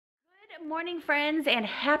Good morning, friends, and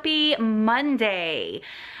happy Monday.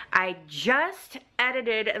 I just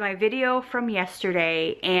edited my video from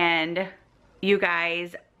yesterday, and you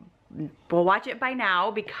guys will watch it by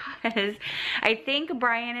now because I think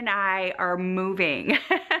Brian and I are moving.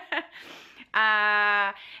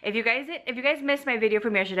 If you guys missed my video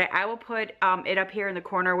from yesterday, I will put it up here in the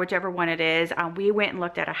corner, whichever one it is. We went and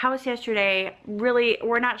looked at a house yesterday. Really,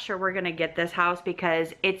 we're not sure we're gonna get this house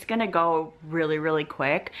because it's gonna go really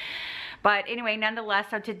quick. But anyway,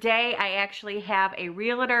 nonetheless, so today I actually have a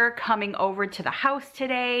realtor coming over to the house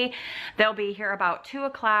today. They'll be here about 2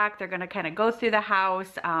 o'clock. They're gonna kind of go through the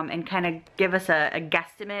house and kind of give us a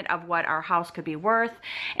guesstimate of what our house could be worth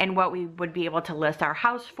and what we would be able to list our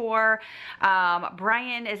house for.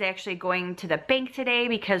 Brian is actually going to the bank today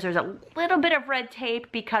because there's a little bit of red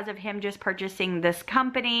tape because of him just purchasing this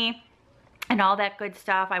company and all that good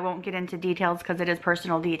stuff. I won't get into details because it is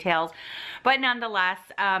personal details, but nonetheless,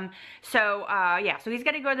 yeah, so he's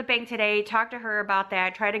gonna go to the bank today, talk to her about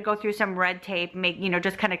that, try to go through some red tape,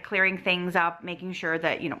 just kind of clearing things up, making sure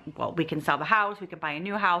that, well, we can sell the house, we can buy a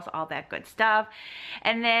new house, all that good stuff.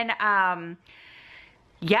 And then,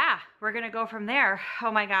 yeah, we're gonna go from there.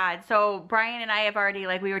 Oh my God. So Brian and I have already,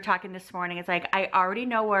 like we were talking this morning, it's like, I already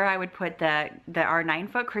know where I would put our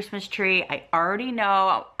 9-foot Christmas tree. I already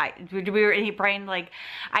know. Brian, like,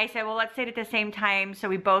 I said, well, let's say it at the same time so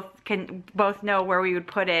we both know where we would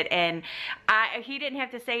put it. And he didn't have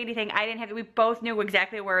to say anything. I didn't have to. We both knew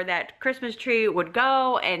exactly where that Christmas tree would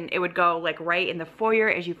go, and it would go like right in the foyer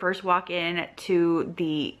as you first walk in to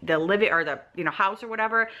the living or the house or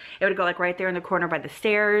whatever. It would go like right there in the corner by the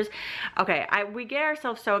stairs. Okay, we get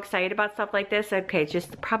ourselves so excited about stuff like this. Okay, it's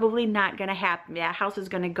just probably not gonna happen. That house is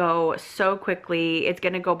gonna go so quickly. It's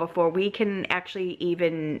gonna go before we can actually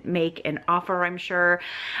even make an offer, I'm sure.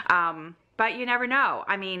 But you never know.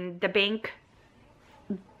 I mean, the bank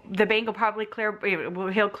will probably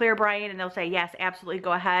he'll clear Brian and they'll say, yes, absolutely,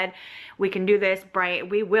 go ahead. We can do this. Brian,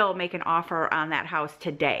 we will make an offer on that house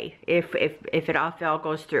today if it all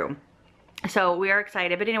goes through. So we are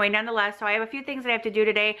excited. But anyway, nonetheless, so I have a few things that I have to do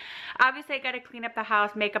today. Obviously, I got to clean up the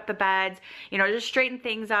house, make up the beds, just straighten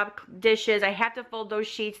things up, dishes. I have to fold those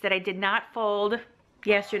sheets that I did not fold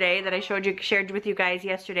yesterday that I shared with you guys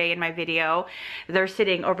yesterday in my video. They're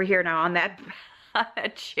sitting over here now on that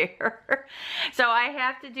chair. So I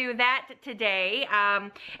have to do that today.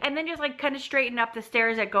 And then just like kind of straighten up the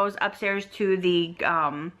stairs that goes upstairs to the,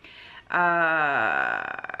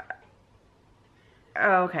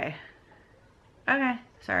 okay. Okay,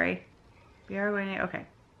 sorry. We are going to, okay.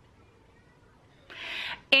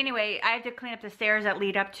 Anyway, I have to clean up the stairs that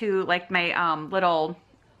lead up to like my little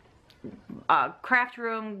craft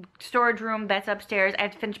room, storage room that's upstairs. I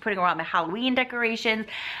have to finish putting around the Halloween decorations.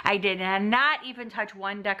 I did not even touch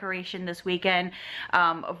one decoration this weekend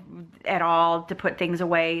at all to put things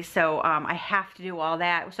away. So I have to do all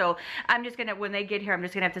that. So I'm just gonna, when they get here, I'm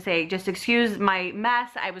just gonna have to say, just excuse my mess.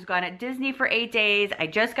 I was gone at Disney for 8 days. I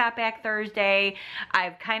just got back Thursday.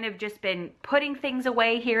 I've kind of just been putting things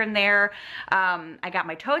away here and there. I got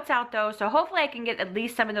my totes out though, so hopefully I can get at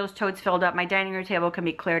least some of those totes filled up. My dining room table can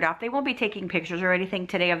be cleared off. They won't be taking pictures or anything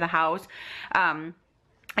today of the house.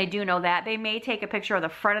 I do know that they may take a picture of the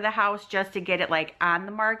front of the house just to get it like on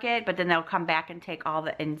the market, but then they'll come back and take all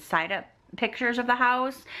the inside pictures of the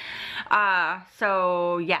house.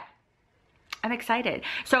 So yeah, I'm excited.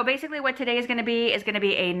 So basically what today is going to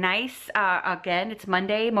be a nice, again, it's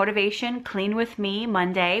Monday, motivation, clean with me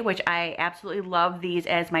Monday, which I absolutely love these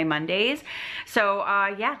as my Mondays. So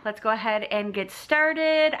yeah, let's go ahead and get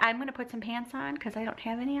started. I'm going to put some pants on because I don't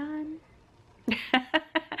have any on.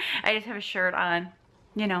 I just have a shirt on,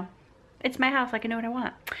 it's my house. I can do what I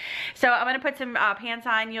want. So I'm gonna put some pants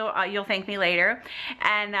on. You'll thank me later.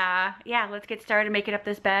 And yeah, let's get started making up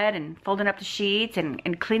this bed and folding up the sheets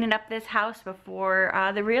and cleaning up this house before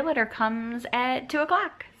the realtor comes at 2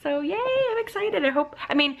 o'clock. So yay, I'm excited.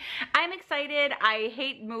 I'm excited. I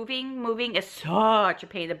hate moving. Moving is such a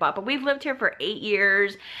pain in the butt, but we've lived here for 8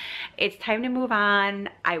 years. It's time to move on.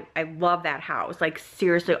 I love that house. Like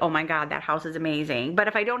seriously, oh my God, that house is amazing. But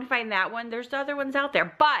if I don't find that one, there's the other ones out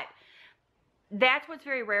there. But that's what's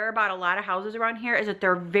very rare about a lot of houses around here is that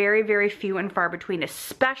they're very few and far between,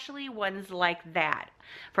 especially ones like that.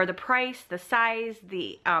 For the price, the size,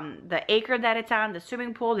 the acre that it's on, the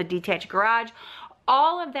swimming pool, the detached garage,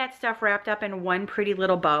 all of that stuff wrapped up in one pretty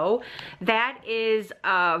little bow. That is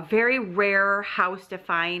a very rare house to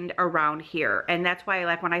find around here. And that's why,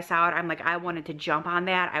 like, when I saw it, I'm like, I wanted to jump on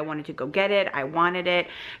that. I wanted to go get it. I wanted it.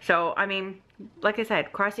 So, I mean, like I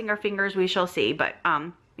said, crossing our fingers, we shall see. But,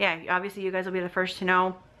 yeah, obviously you guys will be the first to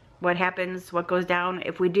know what happens, what goes down.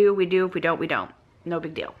 If we do, we do. If we don't, we don't. no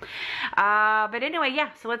big deal. But anyway, yeah,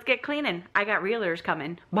 so let's get cleaning. I got realtors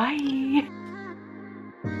coming. Bye.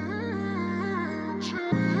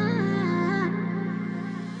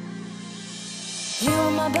 You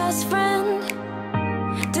were my best friend.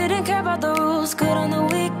 Didn't care about the rules, good on the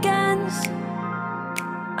weekends.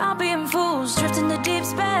 I'll be in fools, drifting to deep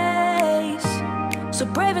space. So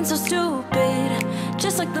brave and so stupid,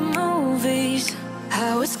 just like the movies.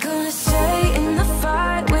 I was gonna stay in the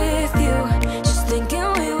fight with you, just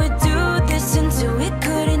thinking we would do this until we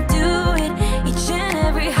couldn't do it. Each and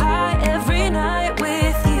every high, every night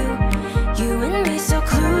with you. You and me so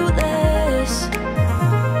clueless.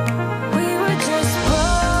 We were just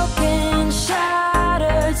broken,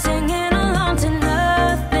 shattered, singing along to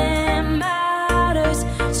nothing matters.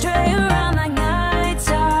 Stray around like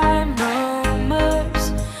nighttime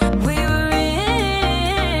rumors. We were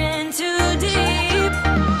in too deep.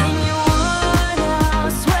 In your worn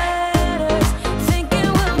out sweaters, thinking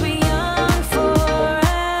we'll be young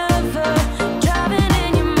forever. Driving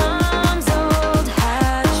in your mom's old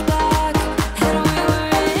hatchback, and we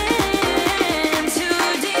were in too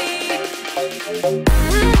deep.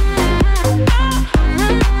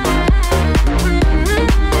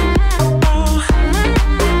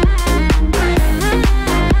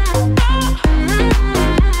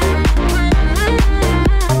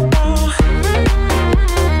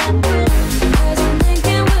 Cause I'm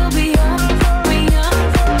thinking we'll be young, be young,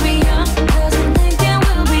 be young. Cause I'm thinking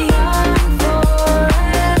we'll be young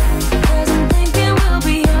forever. Cause I'm thinking we'll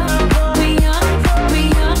be young, be young, be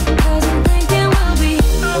young. Cause I'm thinking we'll be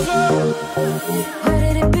young. Where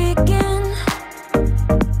did it begin?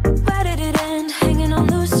 Where did it end? Hanging on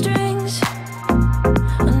loose strings,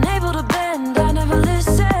 unable to bend. I never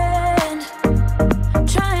listened,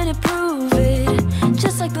 trying to prove it,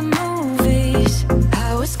 just like the movies.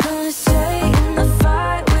 I was gonna stay in the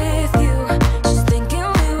fight with you, just thinking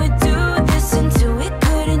we would do this until we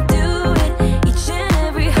couldn't do it. Each and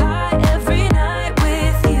every high, every night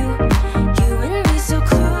with you. You and me so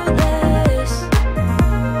clueless.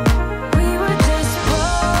 We were just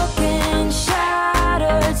broken,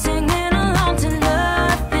 shattered, singing along to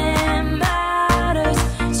nothing matters.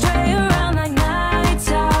 Stray around like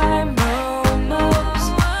nighttime rumors.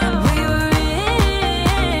 We were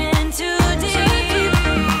in too deep.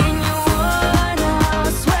 In your worn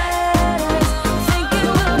out sweaters, thinking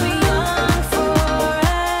we'll be young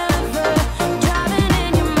forever. Driving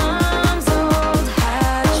in your mom's old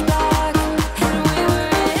hatchback, and we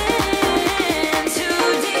were in too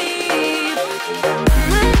deep.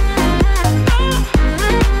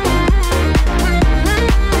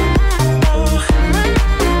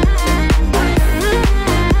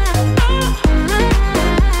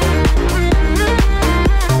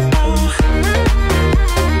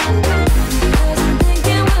 Cause I'm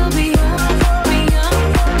thinking we'll be young, be young,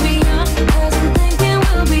 be young. Cause I'm thinking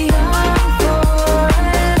we'll be young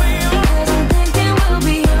forever. Cause I'm thinking we'll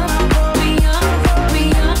be young, be young, be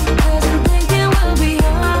young. Cause I'm thinking we'll be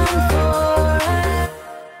young forever.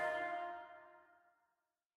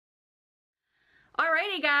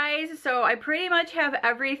 Alrighty guys, so I pretty much have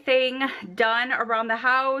everything done around the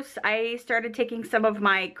house. I started taking some of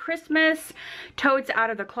my Christmas totes out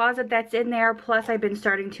of the closet that's in there, plus I've been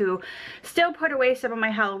starting to still put away some of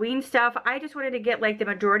my Halloween stuff. I just wanted to get like the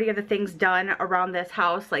majority of the things done around this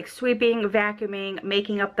house, like sweeping, vacuuming,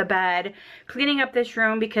 making up the bed, cleaning up this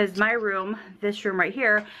room, because my room, this room right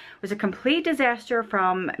here, was a complete disaster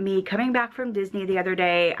from me coming back from Disney the other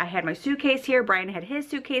day. I had my suitcase here, Brian had his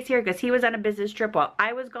suitcase here because he was on a business trip while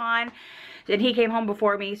I was gone, and he came home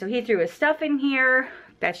before me, so he threw his stuff in here.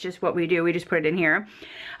 That's just what we do, we just put it in here.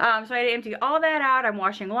 So I had to empty all that out. I'm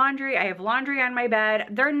washing laundry. I have laundry on my bed.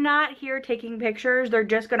 They're not here taking pictures. They're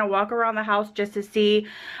just gonna walk around the house just to see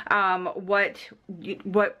what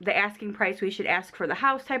the asking price we should ask for the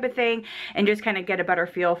house type of thing, and just kind of get a better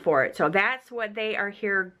feel for it. So that's what they are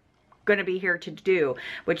here, gonna be here to do,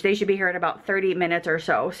 which they should be here in about 30 minutes or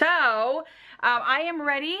so. So I am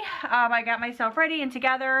ready. I got myself ready and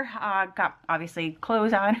together. Got obviously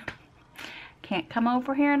clothes on. Can't come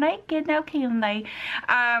over here naked now, can they?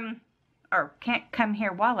 Or can't come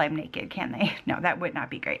here while I'm naked, can they? No, that would not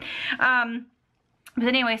be great. But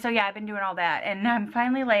anyway, so yeah, I've been doing all that, and I'm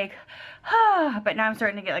finally like, but now I'm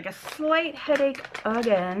starting to get like a slight headache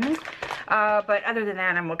again. But other than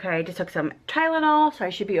that, I'm okay. I just took some Tylenol, so I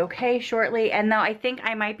should be okay shortly. And now I think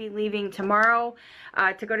I might be leaving tomorrow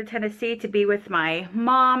to go to Tennessee to be with my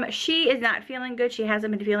mom. She is not feeling good. She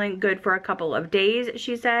hasn't been feeling good for a couple of days,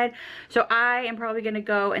 she said. So I am probably going to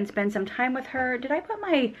go and spend some time with her. Did I put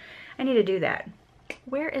my... I need to do that.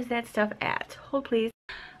 Where is that stuff at? Hold please.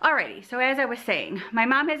 Alrighty, so as I was saying, my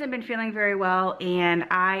mom hasn't been feeling very well, and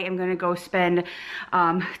I am gonna go spend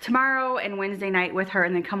tomorrow and Wednesday night with her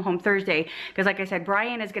and then come home Thursday. Because like I said,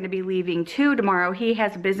 Brian is gonna be leaving too tomorrow. He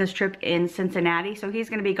has a business trip in Cincinnati, so he's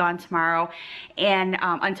gonna be gone tomorrow and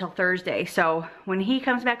until Thursday. So when he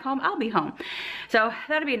comes back home, I'll be home. So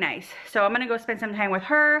that'll be nice. So I'm gonna go spend some time with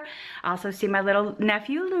her, also see my little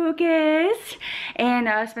nephew Lucas, and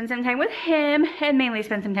spend some time with him, and mainly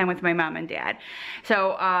spend some time with my mom and dad.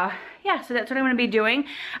 So yeah, so that's what I'm going to be doing.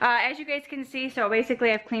 As you guys can see, so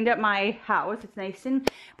basically I've cleaned up my house. It's nice and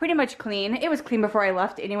pretty much clean. It was clean before I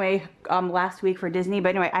left anyway, last week for Disney.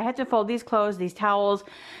 But anyway, I had to fold these clothes, these towels.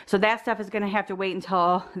 So that stuff is going to have to wait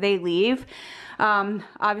until they leave.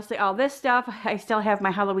 Obviously all this stuff, I still have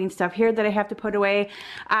my Halloween stuff here that I have to put away.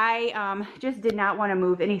 I just did not want to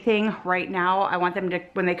move anything right now. I want them to,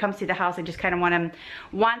 when they come see the house, I just kind of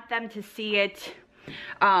want them to see it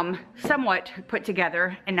somewhat put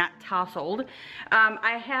together and not tousled.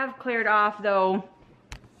 I have cleared off though,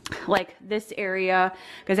 like this area,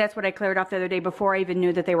 because that's what I cleared off the other day before I even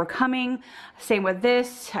knew that they were coming. Same with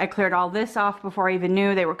this, I cleared all this off before I even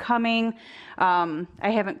knew they were coming. I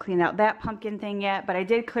haven't cleaned out that pumpkin thing yet, but I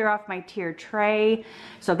did clear off my tier tray,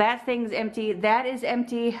 so that thing's empty. That is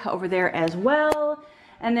empty over there as well.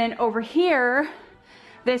 And then over here,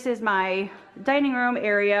 this is my dining room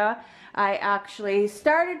area. I actually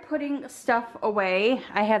started putting stuff away.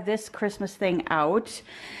 I have this Christmas thing out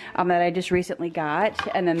that I just recently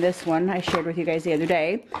got, and then this one I shared with you guys the other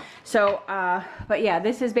day. So, but yeah,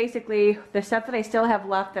 this is basically the stuff that I still have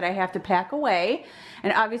left that I have to pack away.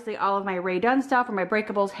 And obviously all of my Ray Dunn stuff or my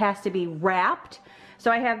breakables has to be wrapped.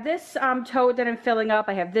 So I have this tote that I'm filling up.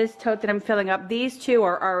 I have this tote that I'm filling up. These two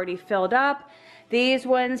are already filled up. These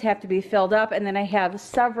ones have to be filled up, and then I have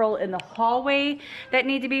several in the hallway that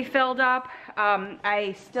need to be filled up.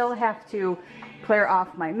 I still have to clear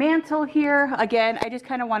off my mantle here. Again, I just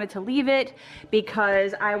kind of wanted to leave it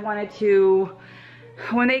because I wanted to,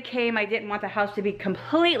 when they came, I didn't want the house to be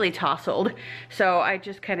completely tousled. So I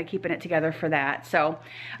just kind of keeping it together for that. So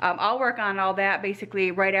I'll work on all that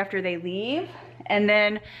basically right after they leave. And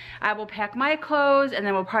then I will pack my clothes, and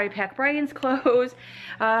then we'll probably pack Brian's clothes.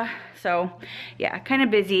 So yeah, kind of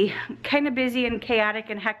busy and chaotic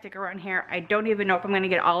and hectic around here. I don't even know if I'm gonna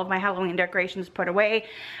get all of my Halloween decorations put away.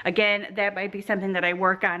 Again, that might be something that I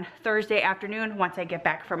work on Thursday afternoon once I get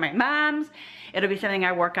back from my mom's. It'll be something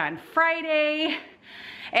I work on Friday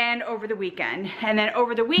and over the weekend. And then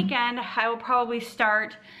over the weekend, I will probably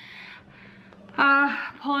start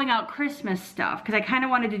pulling out Christmas stuff, because I kind of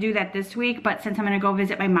wanted to do that this week, but since I'm going to go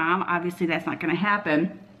visit my mom, obviously that's not going to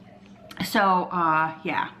happen. So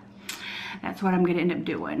yeah, that's what I'm going to end up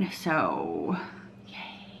doing. So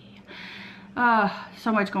yay.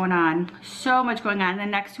 So much going on, and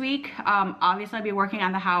then next week obviously I'll be working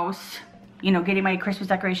on the house, you know, getting my Christmas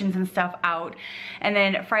decorations and stuff out. And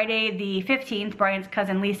then Friday the 15th, Brian's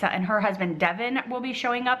cousin Lisa and her husband Devin will be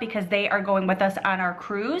showing up because they are going with us on our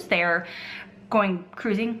cruise. They're going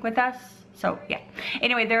cruising with us. So yeah,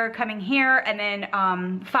 anyway, they're coming here and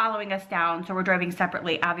then following us down. So we're driving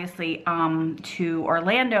separately, obviously, to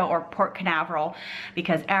Orlando or Port Canaveral,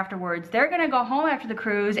 because afterwards they're gonna go home after the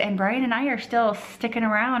cruise, and Brian and I are still sticking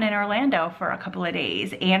around in Orlando for a couple of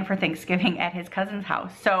days and for Thanksgiving at his cousin's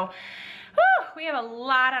house. So whew, we have a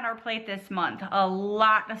lot on our plate this month, a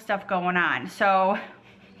lot of stuff going on. So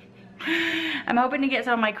I'm hoping to get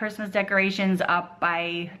some of my Christmas decorations up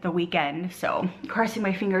by the weekend, so crossing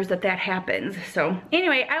my fingers that that happens. So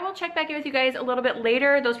anyway, I will check back in with you guys a little bit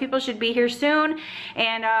later. Those people should be here soon,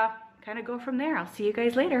 and kind of go from there. I'll see you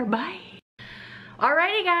guys later. Bye.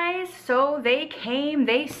 Alrighty guys, so they came,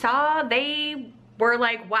 they saw, they were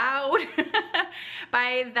like wowed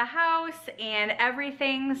by the house and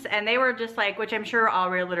everything, and they were just like, which I'm sure all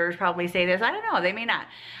realtors probably say this, I don't know, they may not,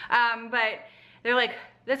 but they're like,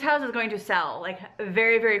 this house is going to sell like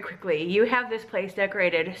very, very quickly. You have this place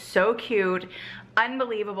decorated so cute,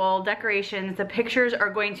 unbelievable decorations. The pictures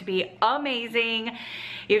are going to be amazing.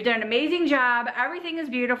 You've done an amazing job. Everything is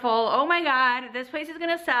beautiful. Oh my God, this place is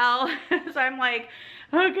gonna sell. So I'm like,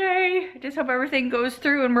 okay, just hope everything goes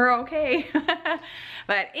through and we're okay.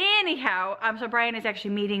 But anyhow, so Brian is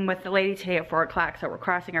actually meeting with the lady today at 4 o'clock, so we're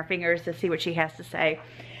crossing our fingers to see what she has to say.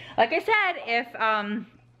 Like I said,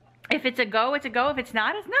 if it's a go, it's a go. If it's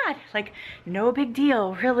not, it's not. Like, no big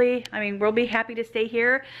deal, really. I mean, we'll be happy to stay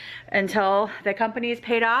here until the company is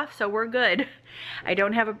paid off, so we're good. I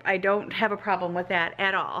don't have a problem with that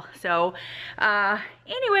at all. So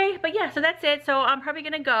anyway, but yeah, so that's it. So I'm probably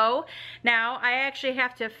gonna go now. I actually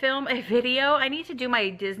have to film a video. I need to do my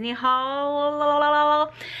Disney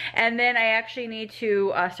haul, and then I actually need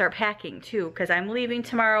to start packing too, because I'm leaving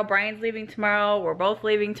tomorrow. Brian's leaving tomorrow. We're both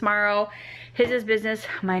leaving tomorrow. His is business,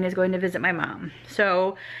 mine is going to visit my mom.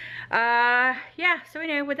 So yeah, so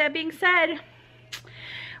anyway, with that being said,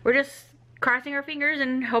 we're just crossing our fingers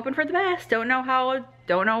and hoping for the best. Don't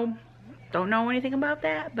know anything about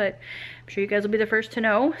that, but I'm sure you guys will be the first to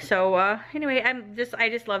know. So anyway, I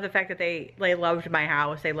just love the fact that they loved my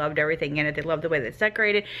house. They loved everything in it. They loved the way that it's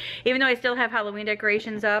decorated. Even though I still have Halloween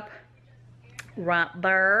decorations up right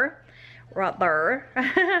there. They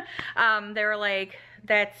were like,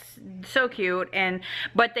 that's so cute.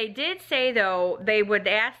 But they did say though, they would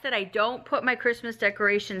ask that I don't put my Christmas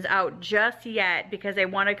decorations out just yet, because they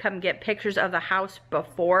want to come get pictures of the house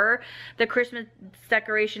before the Christmas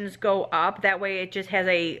decorations go up. That way it just has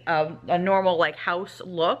a normal like house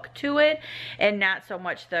look to it, and not so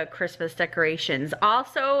much the Christmas decorations.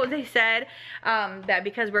 Also, they said that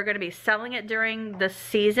because we're going to be selling it during the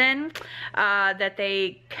season, that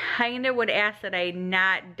they kind of would ask that I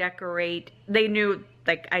not decorate. They knew,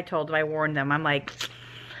 like I told them, I warned them, I'm like,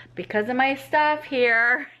 because of my stuff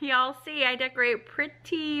here, y'all see I decorate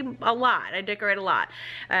a lot. I decorate a lot,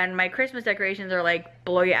 and my Christmas decorations are like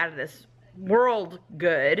blow you out of this world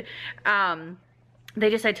good. They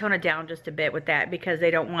just said tone it down just a bit with that, because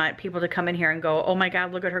they don't want people to come in here and go, oh my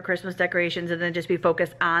god, look at her Christmas decorations, and then just be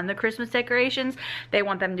focused on the Christmas decorations. They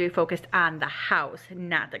want them to be focused on the house,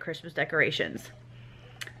 not the Christmas decorations.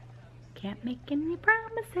 Can't make any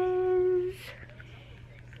promises.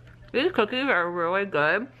 These cookies are really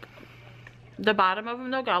good. The bottom of them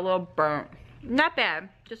though got a little burnt. Not bad,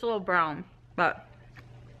 just a little brown, but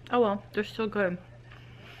oh well, they're still good.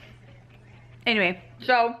 Anyway,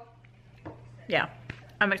 so yeah,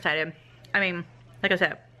 I'm excited. I mean, like I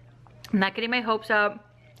said, I'm not getting my hopes up.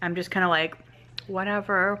 I'm just kind of like,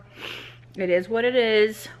 whatever. It is what it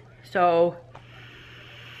is. So,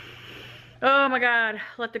 oh my god,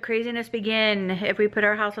 let the craziness begin. If we put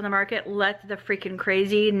our house on the market, let the freaking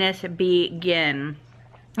craziness begin.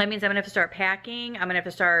 That means I'm gonna have to start packing. I'm gonna have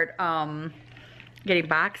to start getting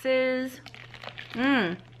boxes.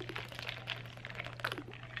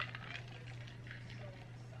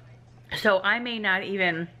 So I may not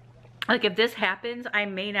even, like if this happens, I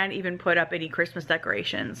may not even put up any Christmas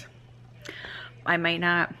decorations. I might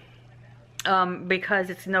not. Because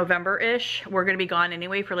it's November-ish. We're gonna be gone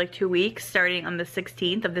anyway for like 2 weeks, starting on the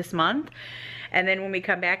 16th of this month. And then when we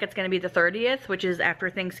come back, it's gonna be the 30th, which is after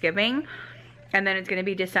Thanksgiving. And then it's gonna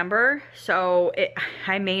be December. So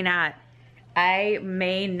I may not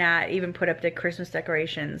even put up the Christmas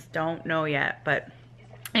decorations. Don't know yet, but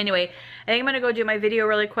anyway, I think I'm gonna go do my video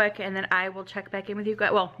really quick, and then I will check back in with you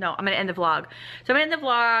guys. Well, no, I'm gonna end the vlog. So I'm gonna end the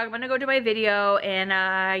vlog, I'm gonna go do my video, and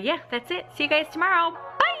yeah, that's it. See you guys tomorrow.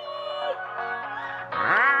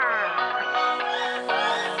 Bye!